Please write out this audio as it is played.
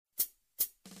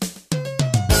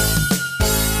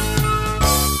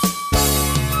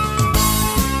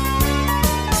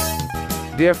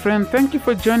dear friend, thank you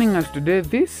for joining us today.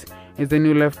 This is the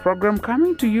New Life program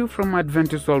coming to you from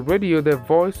Adventist World Radio, the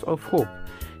voice of hope.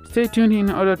 Stay tuned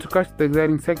in order to catch the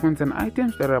exciting segments and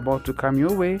items that are about to come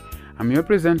your way. I'm your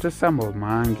presenter, Samuel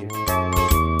Mange.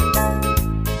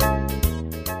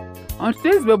 On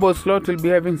today's Bible slot, we'll be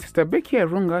having Sister Becky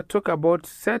Arunga talk about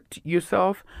Set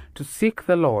Yourself to Seek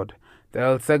the Lord. The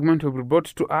health segment will be brought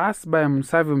to us by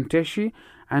Msavi Mteshi,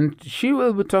 and she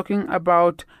will be talking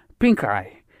about Pink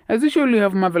Eye. As usual, you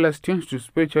have marvelous tunes to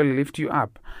spiritually lift you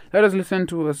up. Let us listen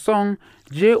to a song,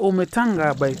 Je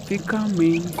Umetanga by Thika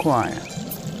Main Choir.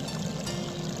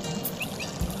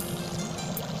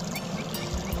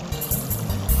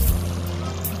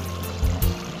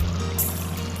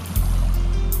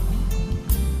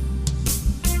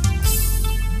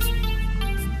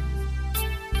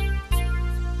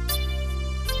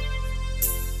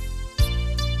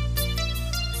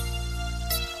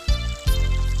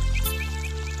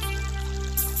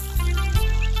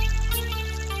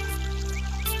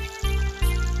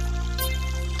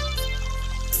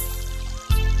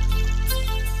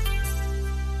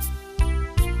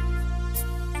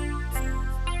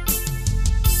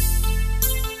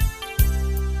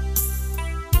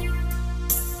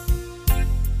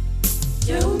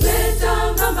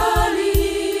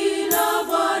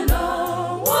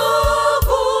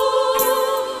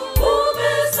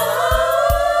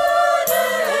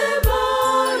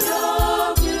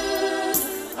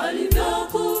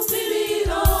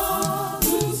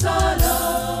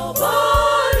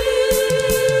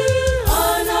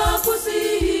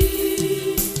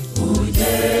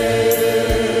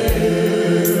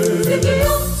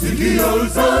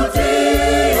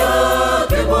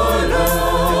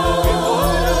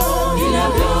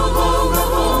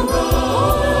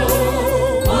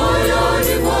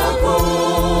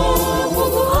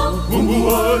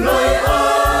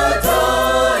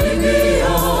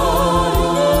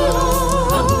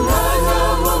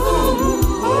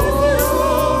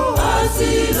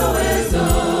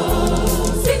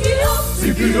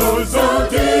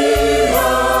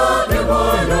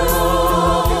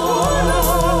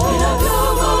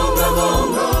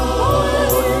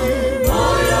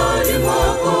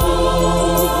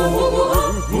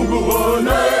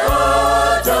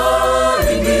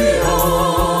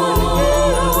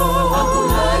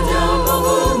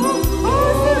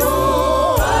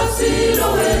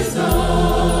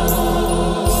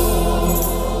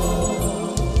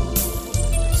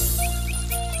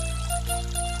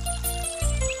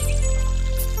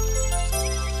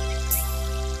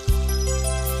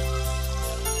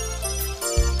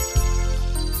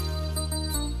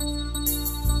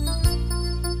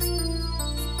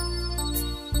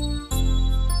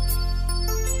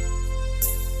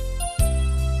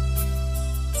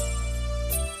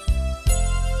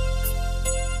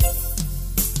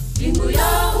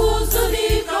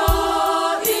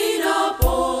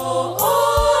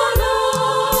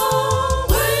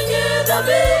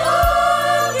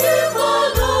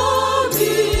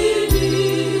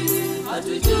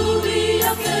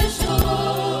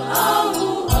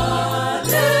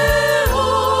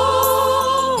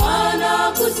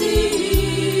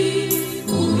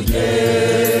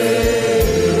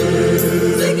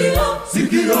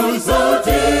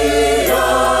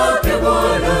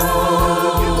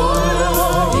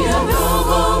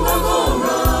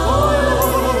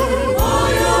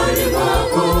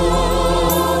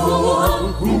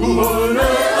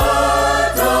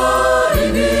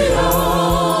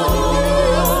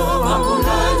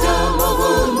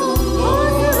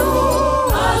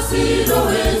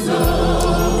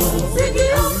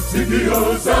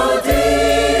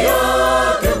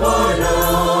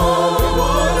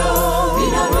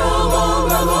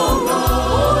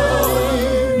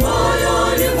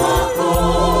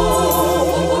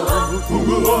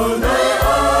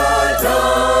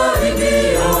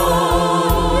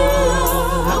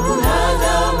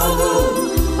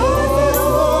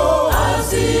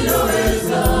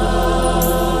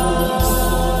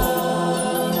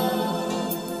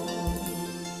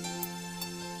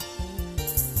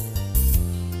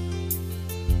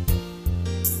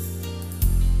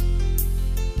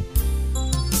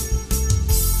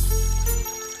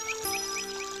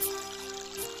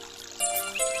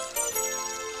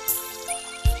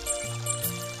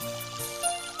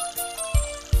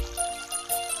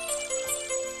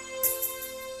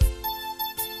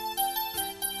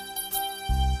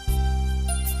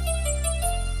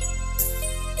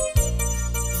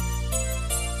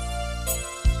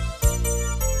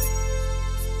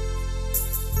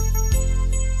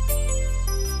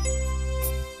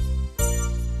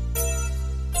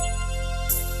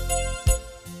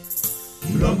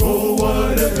 mlango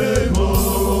wa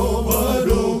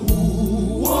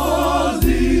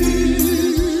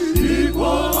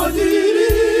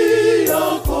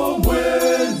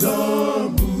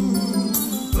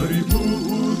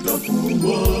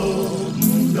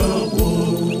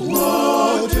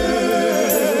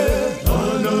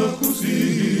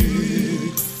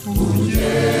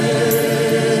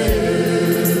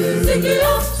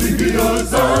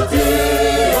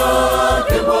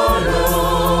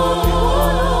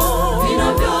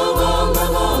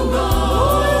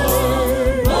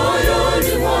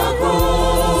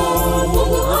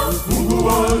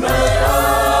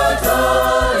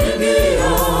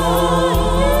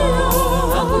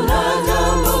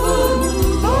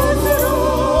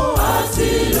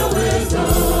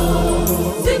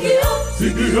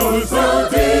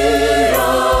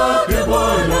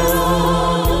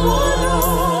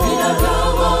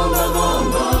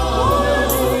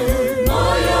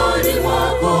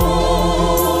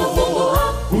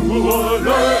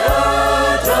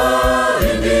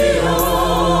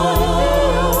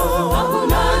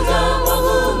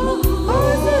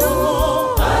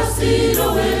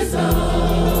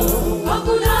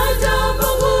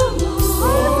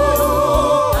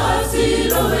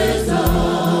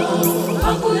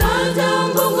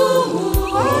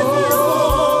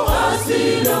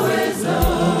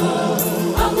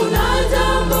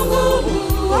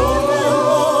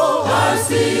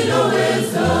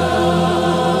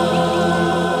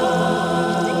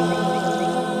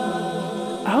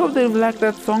that you've liked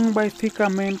that song by Thika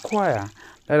Main Choir.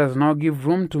 Let us now give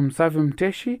room to Msavi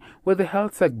Mteshi with the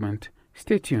health segment.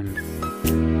 Stay tuned.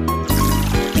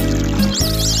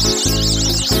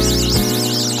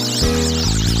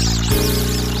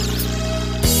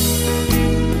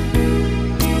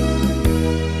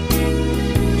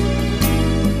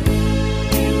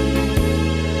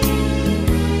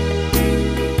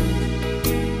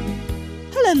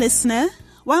 Hello, listener.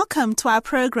 Welcome to our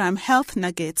program Health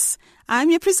Nuggets. I'm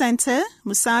your presenter,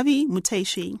 Msavi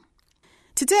Mteshi.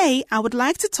 Today, I would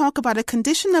like to talk about a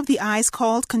condition of the eyes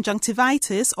called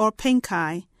conjunctivitis or pink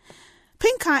eye.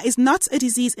 Pink eye is not a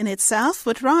disease in itself,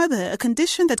 but rather a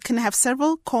condition that can have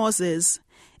several causes.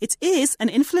 It is an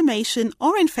inflammation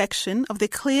or infection of the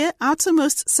clear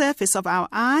outermost surface of our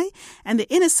eye and the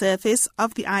inner surface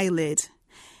of the eyelid.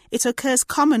 It occurs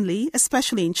commonly,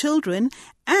 especially in children,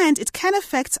 and it can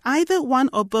affect either one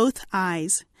or both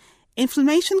eyes.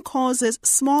 Inflammation causes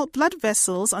small blood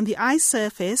vessels on the eye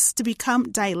surface to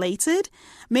become dilated,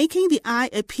 making the eye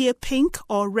appear pink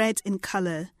or red in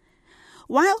color.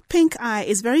 While pink eye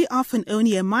is very often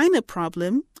only a minor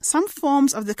problem, some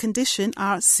forms of the condition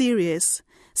are serious.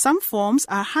 Some forms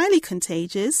are highly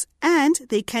contagious, and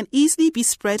they can easily be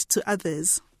spread to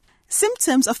others.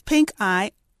 Symptoms of pink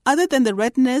eye other than the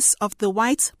redness of the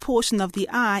white portion of the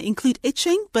eye include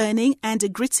itching, burning, and a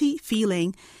gritty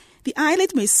feeling. The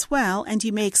eyelid may swell and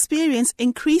you may experience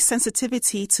increased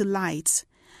sensitivity to light.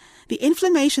 The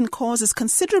inflammation causes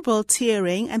considerable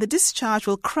tearing and the discharge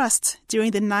will crust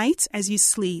during the night as you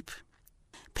sleep.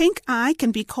 Pink eye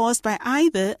can be caused by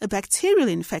either a bacterial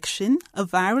infection, a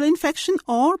viral infection,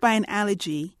 or by an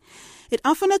allergy. It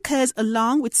often occurs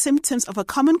along with symptoms of a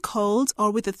common cold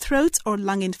or with a throat or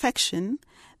lung infection.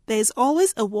 There is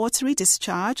always a watery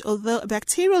discharge, although a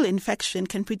bacterial infection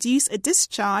can produce a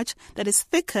discharge that is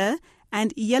thicker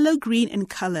and yellow-green in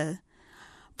color.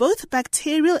 Both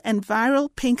bacterial and viral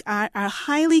pink eye are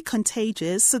highly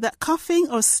contagious, so that coughing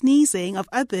or sneezing of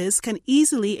others can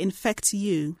easily infect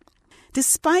you.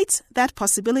 Despite that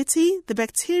possibility, the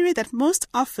bacteria that most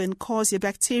often cause your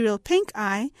bacterial pink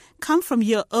eye come from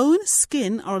your own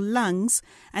skin or lungs,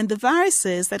 and the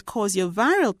viruses that cause your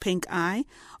viral pink eye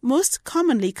most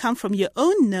commonly come from your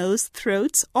own nose,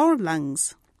 throat, or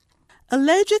lungs.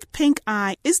 Allergic pink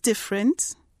eye is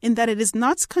different in that it is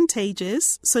not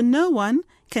contagious, so no one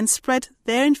can spread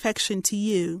their infection to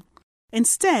you.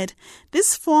 Instead,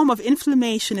 this form of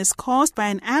inflammation is caused by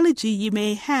an allergy you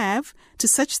may have to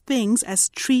such things as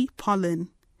tree pollen.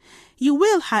 You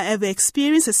will, however,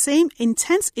 experience the same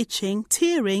intense itching,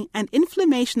 tearing, and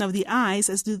inflammation of the eyes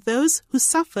as do those who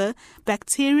suffer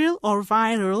bacterial or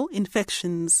viral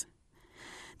infections.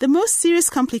 The most serious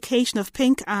complication of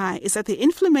pink eye is that the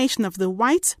inflammation of the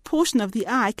white portion of the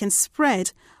eye can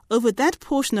spread over that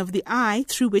portion of the eye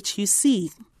through which you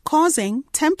see, causing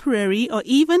temporary or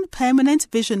even permanent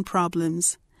vision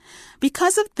problems.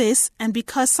 Because of this, and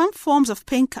because some forms of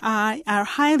pink eye are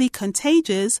highly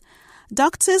contagious,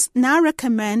 doctors now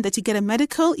recommend that you get a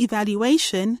medical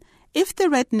evaluation if the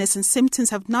redness and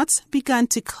symptoms have not begun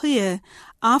to clear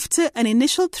after an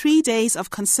initial 3 days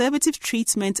of conservative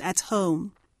treatment at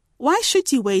home. Why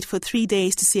should you wait for 3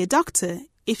 days to see a doctor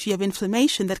if you have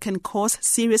inflammation that can cause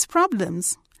serious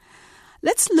problems?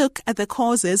 Let's look at the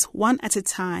causes one at a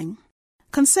time.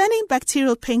 Concerning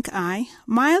bacterial pink eye,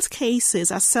 mild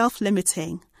cases are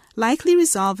self-limiting, likely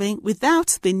resolving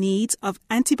without the need of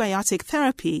antibiotic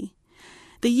therapy.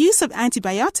 The use of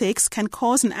antibiotics can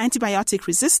cause an antibiotic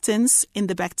resistance in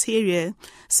the bacteria,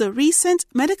 so recent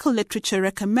medical literature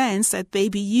recommends that they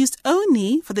be used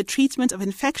only for the treatment of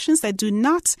infections that do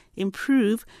not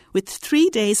improve with 3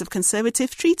 days of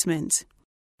conservative treatment.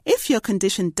 If your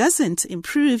condition doesn't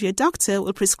improve, your doctor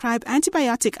will prescribe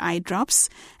antibiotic eye drops,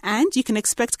 and you can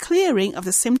expect clearing of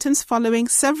the symptoms following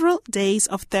several days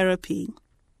of therapy.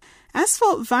 As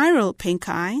for viral pink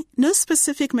eye, no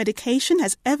specific medication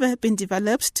has ever been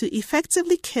developed to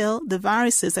effectively kill the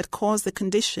viruses that cause the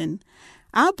condition.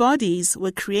 Our bodies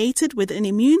were created with an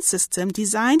immune system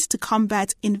designed to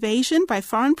combat invasion by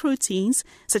foreign proteins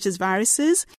such as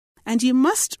viruses, and you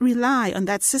must rely on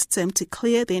that system to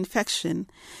clear the infection.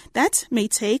 That may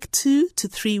take 2 to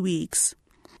 3 weeks.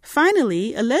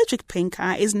 Finally, allergic pink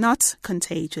eye is not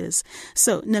contagious.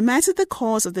 So, no matter the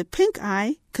cause of the pink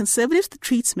eye, conservative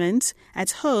treatment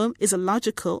at home is a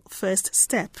logical first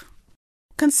step.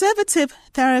 Conservative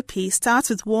therapy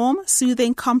starts with warm,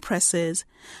 soothing compresses.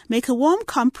 Make a warm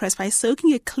compress by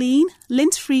soaking a clean,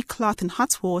 lint-free cloth in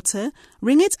hot water,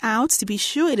 wring it out to be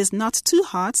sure it is not too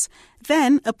hot,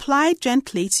 then apply it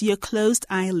gently to your closed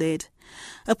eyelid.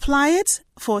 Apply it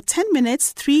for 10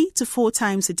 minutes 3 to 4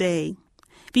 times a day.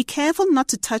 Be careful not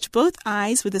to touch both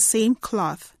eyes with the same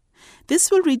cloth. This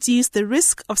will reduce the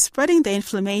risk of spreading the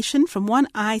inflammation from one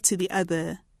eye to the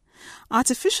other.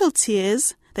 Artificial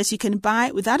tears that you can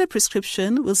buy without a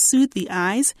prescription will soothe the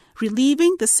eyes,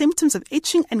 relieving the symptoms of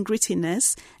itching and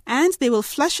grittiness, and they will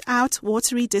flush out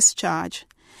watery discharge.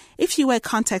 If you wear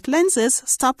contact lenses,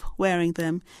 stop wearing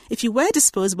them. If you wear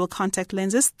disposable contact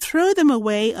lenses, throw them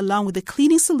away along with the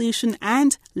cleaning solution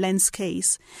and lens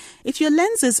case. If your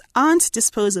lenses aren't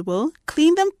disposable,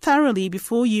 clean them thoroughly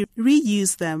before you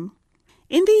reuse them.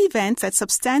 In the event that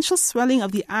substantial swelling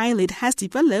of the eyelid has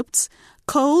developed,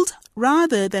 cold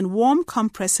rather than warm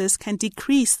compresses can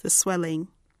decrease the swelling.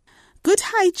 Good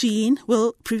hygiene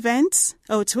will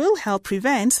help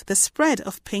prevent the spread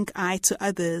of pink eye to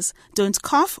others. Don't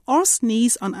cough or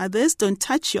sneeze on others. Don't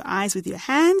touch your eyes with your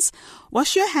hands.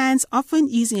 Wash your hands often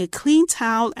using a clean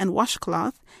towel and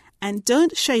washcloth. And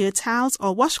don't share your towels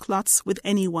or washcloths with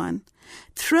anyone.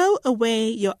 Throw away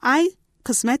your eye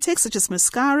cosmetics such as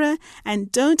mascara,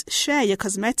 and don't share your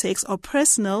cosmetics or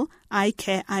personal eye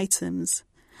care items.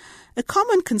 A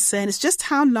common concern is just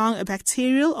how long a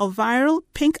bacterial or viral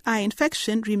pink eye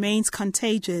infection remains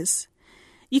contagious.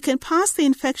 You can pass the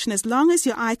infection as long as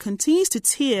your eye continues to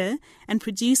tear and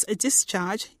produce a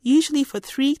discharge, usually for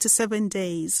 3 to 7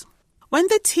 days. When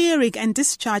the tearing and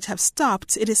discharge have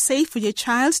stopped, it is safe for your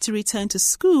child to return to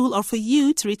school or for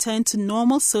you to return to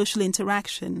normal social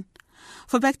interaction.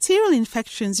 For bacterial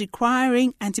infections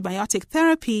requiring antibiotic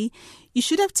therapy, you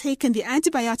should have taken the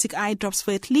antibiotic eye drops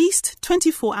for at least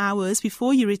 24 hours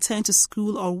before you return to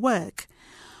school or work.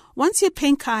 Once your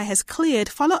pink eye has cleared,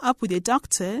 follow up with your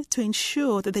doctor to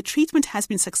ensure that the treatment has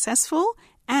been successful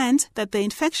and that the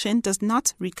infection does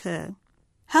not recur.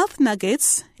 Health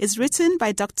Nuggets is written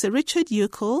by Dr. Richard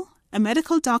Uckel, a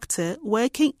medical doctor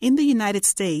working in the United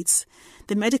States.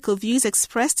 The medical views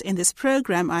expressed in this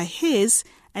program are his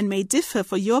and may differ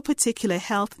for your particular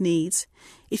health needs.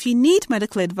 If you need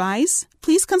medical advice,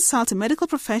 please consult a medical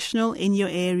professional in your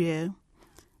area.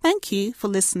 Thank you for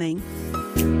listening.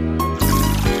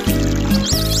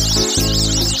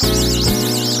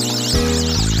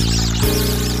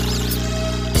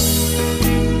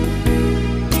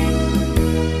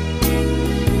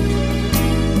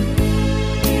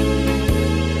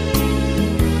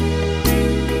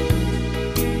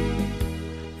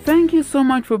 Thank you so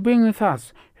much for being with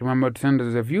us. Remember to send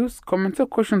us your views, comments or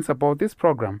questions about this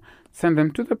program. Send them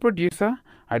to the producer,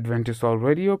 Adventist World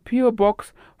Radio, PO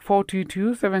Box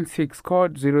 42276,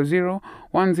 code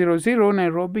 00100,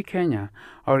 Nairobi, Kenya.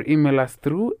 Or email us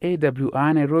through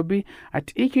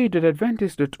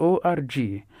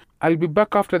awrnairobi@ek.adventist.org. I'll be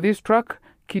back after this track,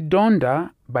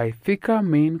 Kidonda by Thika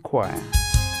Main Choir.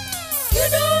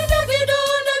 Kidonda,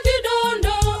 kidonda,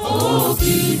 kidonda, oh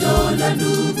kidonda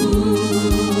ndugu.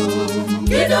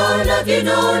 Kidonda,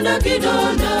 kidonda,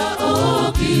 kidonda,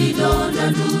 oh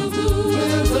kidonda ndugu.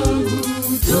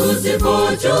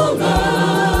 Tusipochunga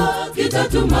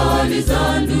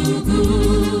kitatumaliza ndugu,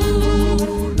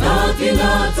 na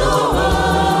kinatoa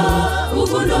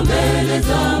uvundo mbele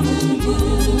za Mungu.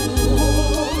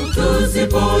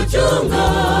 Tusipochunga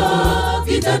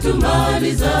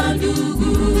kitatumaliza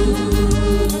ndugu,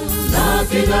 na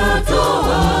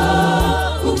kinatoa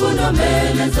uvundo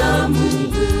mbele za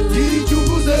Mungu.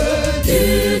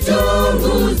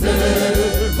 Jichunguze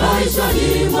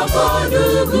maishani mwako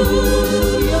ndugu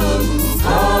yangu,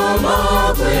 kama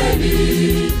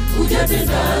kweli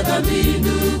hujatenda dhambi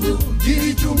ndugu.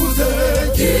 Jichunguze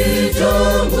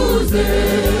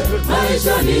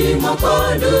maishani mwako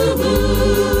ndugu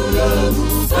yangu,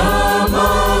 kama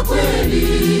kweli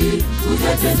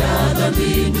hujatenda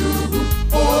dhambi ndugu.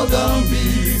 O dhambi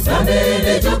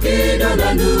ndicho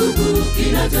kidonda ndugu,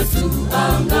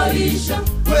 kinachotuhangaisha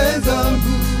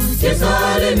wenzangu.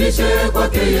 Jisalimishe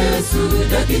kwake Yesu,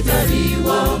 daktari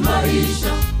wa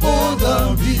maisha. O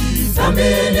dhambi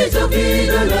ndicho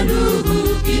kidonda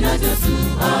ndugu,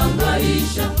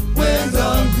 kinachotuhangaisha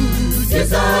wenzangu.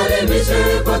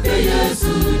 Jisalimishe kwake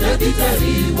Yesu,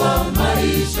 daktari wa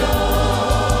maisha.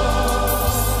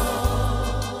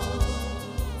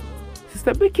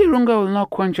 Sister Becky Runga will now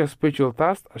quench your spiritual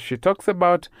thirst as she talks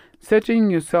about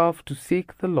setting yourself to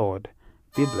seek the Lord.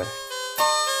 Be blessed.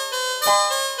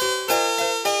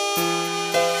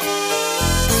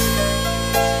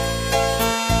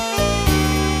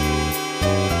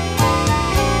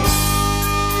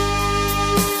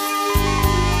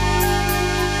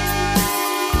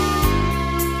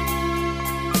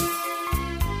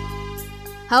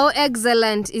 How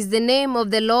excellent is the name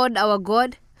of the Lord our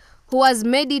God, who has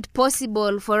made it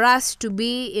possible for us to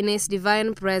be in His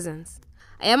divine presence.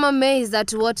 I am amazed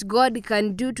at what God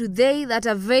can do to they that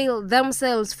avail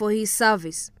themselves for his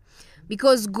service.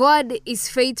 Because God is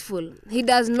faithful, he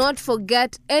does not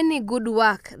forget any good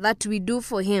work that we do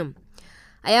for him.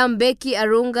 I am Becky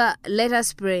Arunga. Let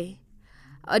us pray.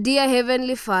 Our dear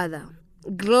Heavenly Father,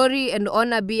 glory and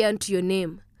honor be unto your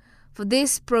name. For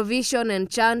this provision and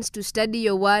chance to study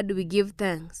your word, we give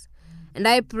thanks. And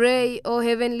I pray, O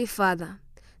Heavenly Father,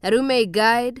 that we may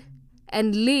guide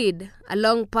and lead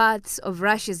along paths of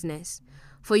righteousness.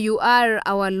 For you are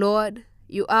our Lord,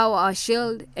 you are our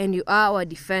shield, and you are our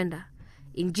defender.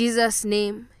 In Jesus'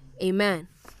 name, amen.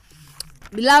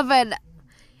 Beloved,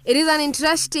 it is an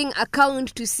interesting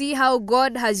account to see how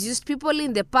God has used people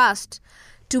in the past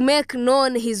to make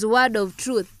known his word of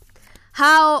truth.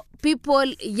 How people,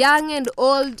 young and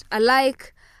old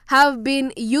alike, have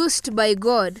been used by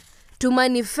God to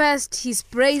manifest his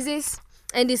praises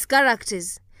and his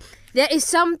characters. There is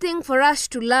something for us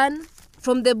to learn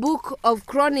from the book of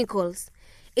Chronicles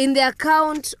in the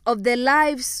account of the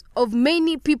lives of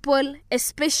many people,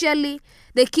 especially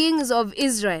the kings of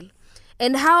Israel,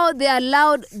 and how they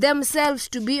allowed themselves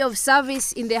to be of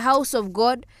service in the house of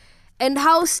God, and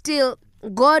how still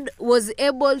God was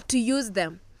able to use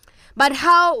them. But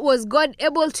how was God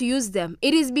able to use them?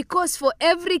 It is because for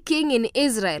every king in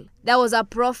Israel, there was a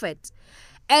prophet.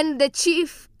 And the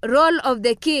chief role of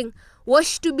the king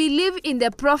was to believe in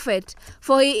the prophet,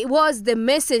 for he was the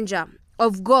messenger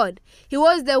of God. He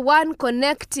was the one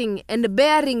connecting and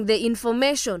bearing the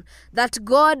information that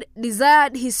God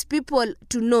desired his people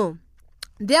to know.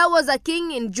 There was a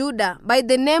king in Judah by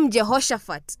the name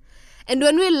Jehoshaphat. And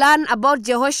when we learn about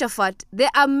Jehoshaphat,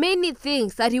 there are many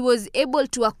things that he was able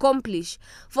to accomplish,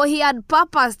 for he had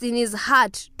purposed in his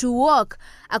heart to walk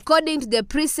according to the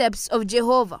precepts of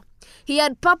Jehovah. He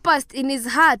had purposed in his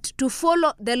heart to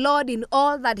follow the Lord in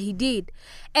all that he did.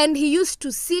 And he used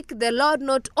to seek the Lord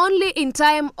not only in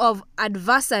time of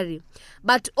adversary,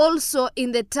 but also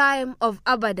in the time of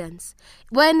abundance.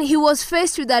 When he was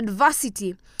faced with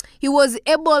adversity, he was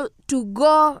able to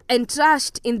go and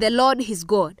trust in the Lord his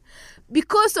God.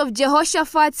 Because of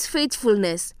Jehoshaphat's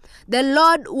faithfulness, the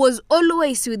Lord was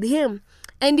always with him,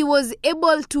 and he was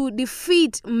able to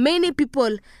defeat many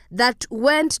people that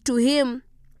went to him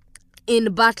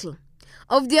in battle.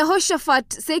 Of Jehoshaphat,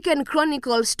 2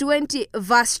 Chronicles 20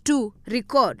 verse 2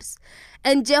 records,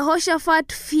 "And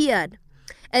Jehoshaphat feared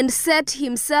and set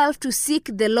himself to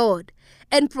seek the Lord,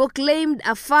 and proclaimed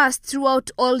a fast throughout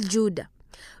all Judah."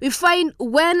 We find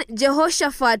when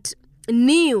Jehoshaphat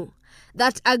knew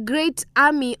that a great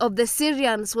army of the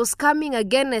Syrians was coming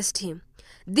against him,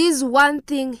 this one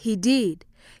thing he did: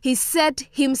 he set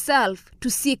himself to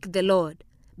seek the Lord.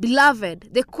 Beloved,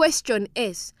 the question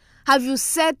is, have you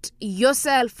set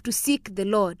yourself to seek the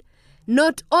Lord,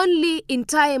 not only in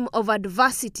time of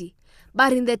adversity,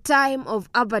 but in the time of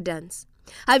abundance?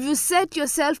 Have you set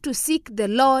yourself to seek the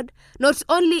Lord, not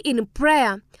only in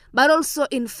prayer, but also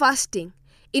in fasting,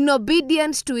 in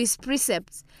obedience to his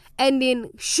precepts, and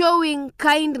in showing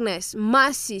kindness,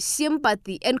 mercy,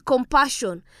 sympathy, and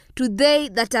compassion to they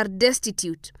that are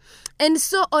destitute? And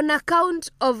so on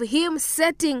account of him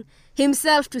setting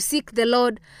himself to seek the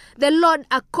Lord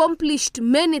accomplished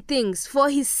many things, for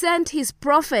he sent his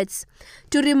prophets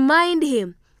to remind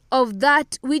him of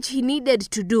that which he needed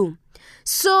to do.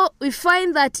 So we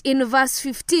find that in verse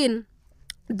 15,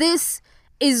 this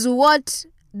is what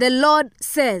the Lord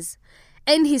says.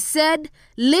 "And he said,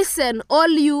 Listen, all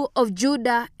you of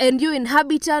Judah, and you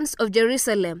inhabitants of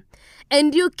Jerusalem,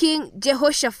 and you King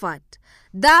Jehoshaphat.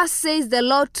 Thus says the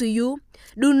Lord to you,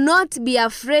 do not be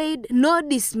afraid nor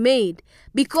dismayed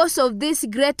because of this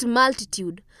great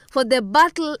multitude, for the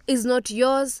battle is not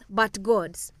yours but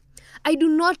God's." I do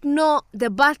not know the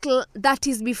battle that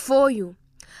is before you.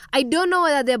 I don't know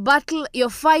whether the battle you're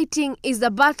fighting is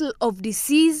the battle of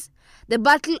disease, the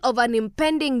battle of an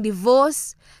impending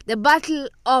divorce, the battle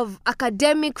of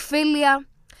academic failure,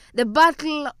 the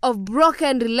battle of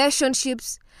broken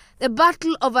relationships, the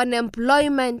battle of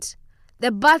unemployment,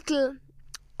 the battle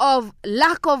of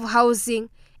lack of housing,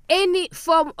 any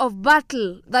form of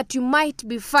battle that you might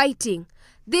be fighting.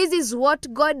 This is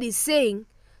what God is saying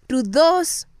to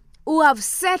those who have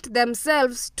set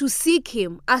themselves to seek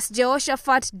him, as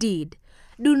Jehoshaphat did.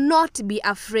 Do not be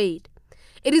afraid.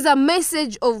 It is a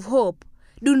message of hope.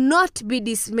 Do not be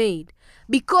dismayed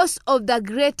because of the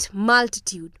great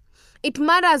multitude. It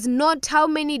matters not how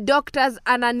many doctors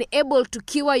are unable to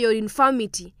cure your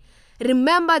infirmity.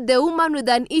 Remember the woman with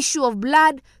an issue of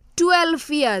blood, 12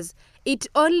 years. It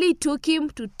only took him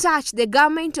to touch the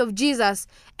garment of Jesus,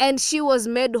 and she was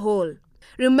made whole.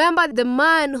 Remember the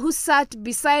man who sat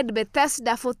beside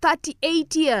Bethesda for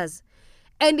 38 years,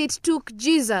 and it took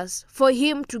Jesus for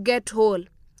him to get whole.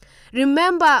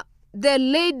 Remember the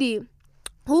lady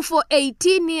who for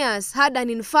 18 years had an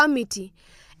infirmity,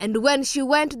 and when she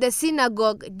went to the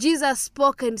synagogue, Jesus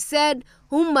spoke and said,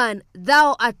 "Woman,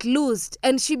 thou art loosed,"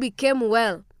 and she became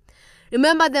well.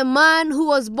 Remember the man who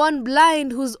was born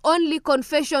blind, whose only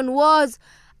confession was,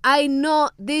 "I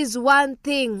know this one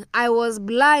thing, I was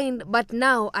blind, but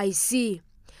now I see."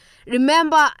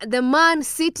 Remember the man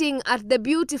sitting at the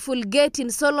beautiful gate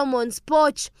in Solomon's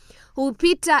porch, who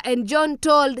Peter and John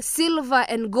told, "Silver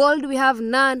and gold we have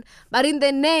none, but in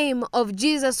the name of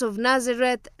Jesus of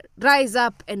Nazareth, rise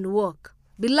up and walk."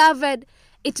 Beloved,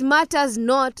 it matters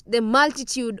not the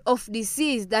multitude of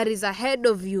disease that is ahead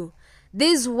of you.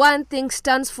 This one thing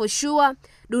stands for sure: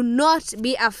 do not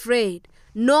be afraid,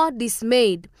 nor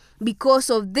dismayed, because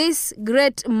of this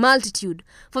great multitude,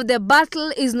 for the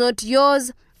battle is not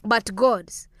yours, but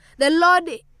God's. The Lord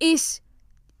is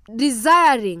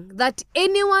desiring that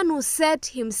anyone who set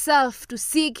himself to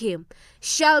seek him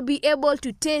shall be able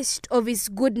to taste of his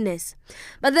goodness.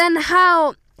 But then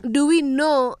how do we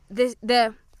know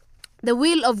the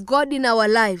will of God in our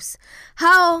lives?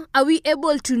 How are we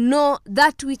able to know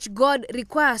that which God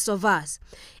requires of us?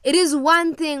 It is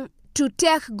one thing to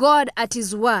take God at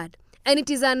his word, and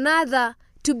it is another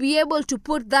to be able to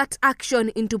put that action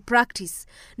into practice.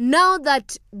 Now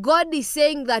that God is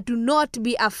saying that do not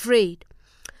be afraid,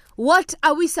 what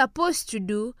are we supposed to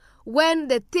do when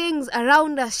the things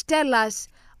around us tell us,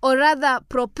 or rather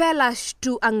propel us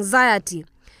to anxiety?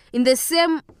 In the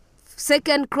same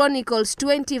 2 Chronicles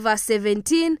 20 verse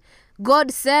 17,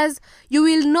 God says, "You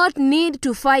will not need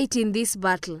to fight in this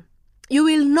battle." You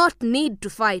will not need to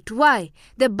fight. Why?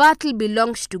 The battle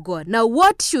belongs to God. Now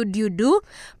what should you do?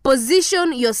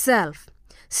 Position yourself.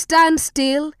 Stand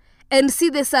still and see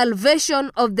the salvation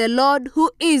of the Lord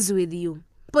who is with you.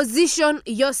 Position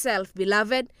yourself,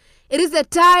 beloved. It is the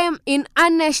time in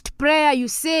earnest prayer you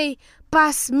say,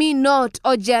 "Pass me not,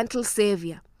 O gentle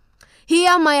Savior.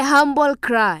 Hear my humble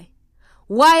cry.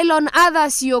 While on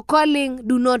others you're calling,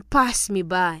 do not pass me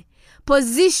by."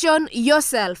 Position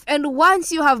yourself, and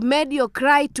once you have made your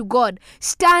cry to God,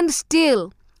 stand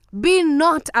still. Be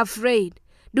not afraid.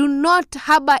 Do not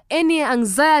harbor any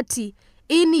anxiety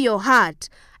in your heart,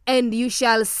 and you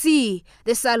shall see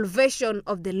the salvation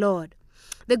of the Lord.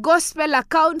 The gospel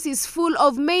account is full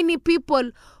of many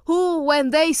people who, when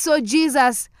they saw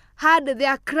Jesus, had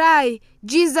their cry,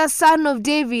 "Jesus, Son of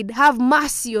David, have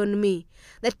mercy on me."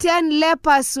 The 10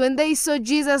 lepers, when they saw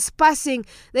Jesus passing,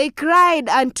 they cried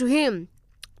unto him.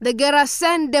 The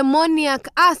Gerasene demoniac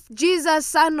asked, "Jesus,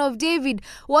 Son of David,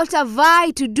 what have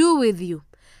I to do with you?"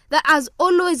 That has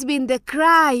always been the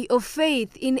cry of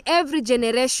faith in every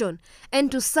generation,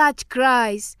 and to such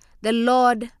cries the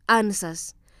Lord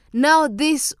answers. Now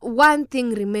this one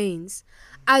thing remains.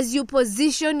 As you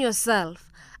position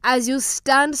yourself, as you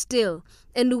stand still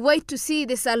and wait to see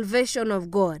the salvation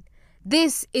of God,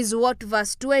 this is what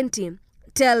verse 20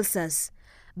 tells us.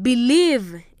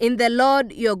 "Believe in the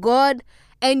Lord your God,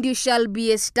 and you shall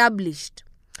be established.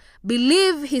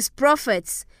 Believe his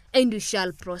prophets, and you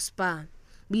shall prosper."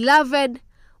 Beloved,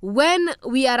 when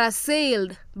we are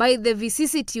assailed by the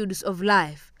vicissitudes of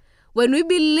life, when we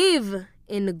believe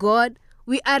in God,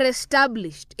 we are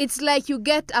established. It's like you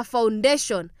get a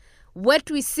foundation.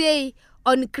 What we say,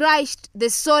 "On Christ,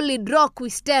 the solid rock we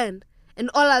stand," and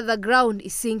all other ground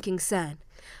is sinking sand.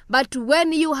 But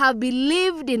when you have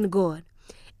believed in God,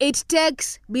 it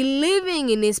takes believing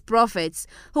in his prophets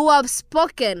who have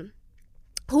spoken,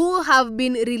 who have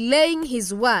been relaying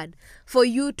his word for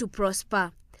you to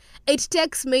prosper. It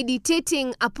takes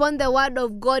meditating upon the word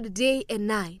of God day and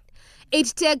night. It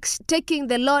takes taking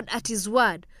the Lord at his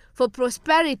word for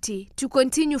prosperity to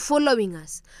continue following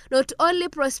us. Not only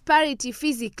prosperity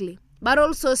physically, but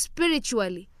also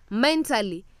spiritually,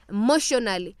 mentally,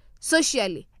 emotionally,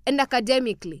 socially, and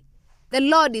academically. The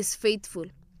Lord is faithful.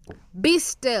 Be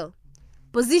still,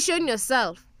 position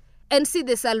yourself, and see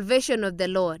the salvation of the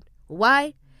Lord.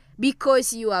 Why?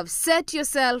 Because you have set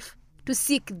yourself to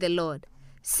seek the Lord.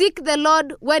 Seek the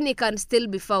Lord when he can still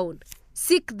be found.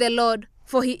 Seek the Lord,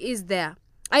 for he is there.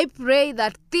 I pray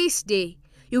that this day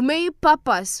you may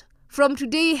purpose from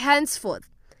today henceforth,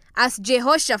 as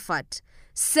Jehoshaphat,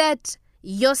 set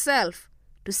yourself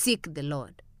to seek the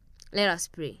Lord. Let us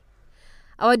pray.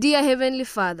 Our dear Heavenly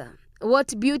Father,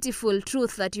 what beautiful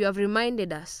truth that you have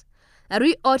reminded us, that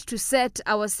we ought to set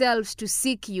ourselves to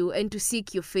seek you and to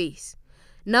seek your face.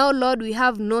 Now, Lord, we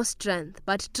have no strength,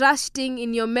 but trusting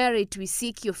in your merit we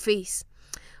seek your face.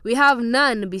 We have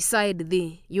none beside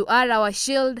thee. You are our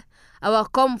shield, our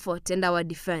comfort, and our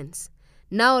defense.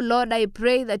 Now, Lord, I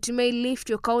pray that you may lift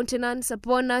your countenance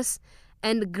upon us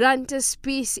and grant us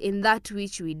peace in that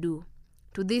which we do.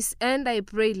 To this end I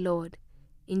pray, Lord,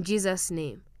 in Jesus'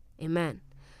 name. Amen.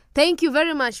 Thank you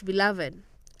very much, beloved.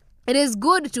 It is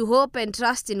good to hope and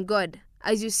trust in God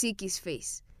as you seek His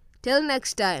face. Till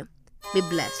next time, be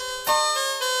blessed.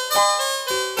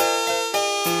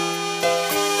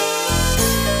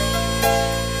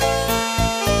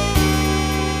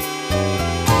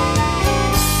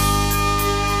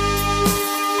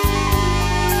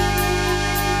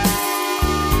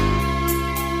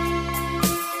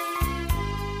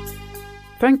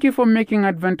 Thank you for making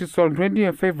Adventist World Radio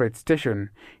your favorite station.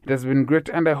 It has been great,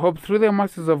 and I hope through the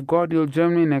mercies of God you'll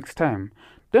join me next time.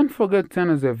 Don't forget to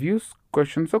send us your views,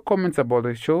 questions, or comments about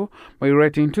the show by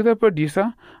writing to the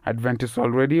producer, Adventist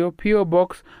World Radio, P.O.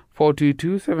 Box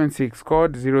 42276,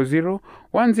 code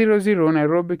 00100,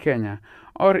 Nairobi, Kenya,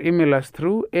 or email us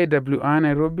through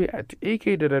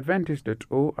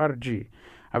awrnairobi@ak.adventist.org.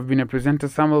 I've been a presenter,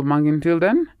 Samuel Mangin. Till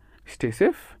then, stay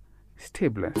safe, stay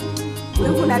blessed.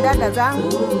 Ndugu na dada zangu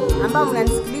ambao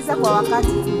mnanisikiliza kwa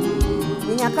wakati,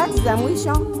 ni nyakati za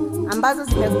mwisho ambazo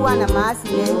zimekuwa na maasi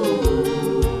mengi.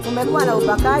 Kumekuwa na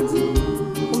ubakaji,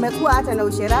 kumekuwa hata na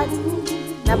usherati,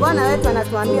 na Bwana wetu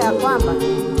anatuambia kwamba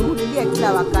tumrudie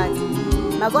kila wakati.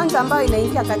 Magonjwa ambayo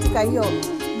inaingia katika hiyo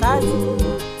kazi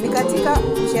ni katika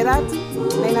usherati,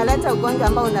 na inaleta ugonjwa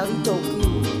ambao unaitwa ukimwi.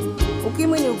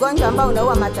 Ukimwi ni ugonjwa ambao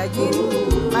unaua matajiri,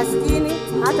 maskini,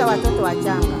 hata watoto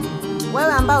wachanga.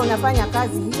 Wewe ambao unafanya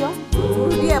kazi hiyo,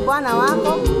 mrudie Bwana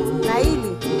wako, na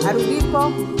ili arudipo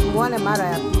muone mara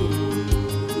ya pili.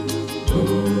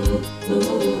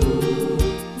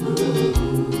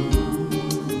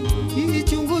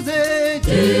 Jichunguze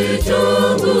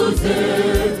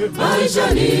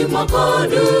maishani mwako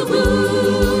ndugu,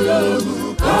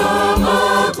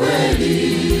 kama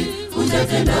kweli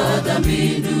hujatenda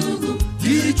dhambi ndugu.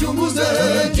 Jichunguze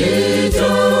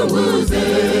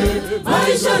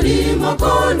maishani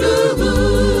mwako ndugu,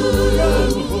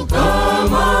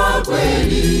 kama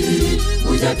kweli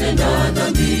hujatenda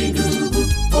dhambi ndugu.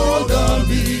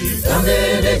 Dhambi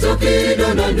ndicho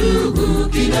kidonda ndugu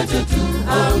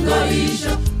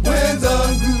kinachotuhangaisha.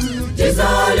 Mwenzangu,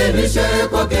 jisalimishe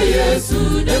kwake Yesu,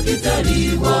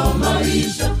 daktari wa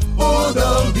maisha.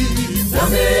 Dhambi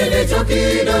ndicho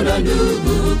kidonda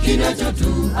ndugu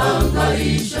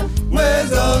kinachotuhangaisha.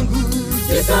 Mwenzangu,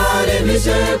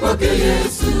 jisalimishe kwake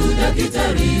Yesu,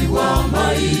 daktari wa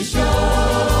maisha.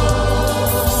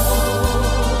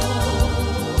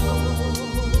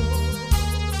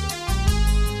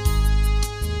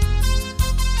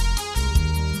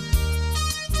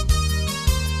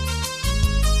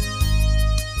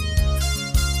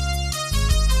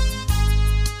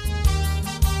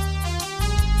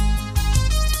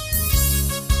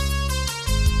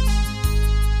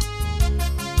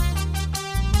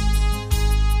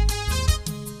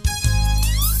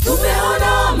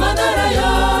 Tumeona madhara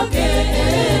yake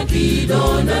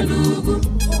kidonda ndugu,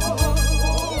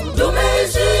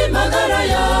 tumeishi madhara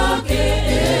yake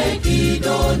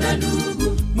kidonda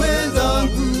ndugu.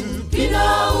 Mwenzangu,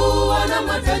 kinaua na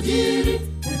matajiri,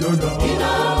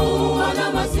 kinaua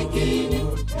na masikini,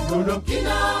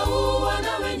 kinaua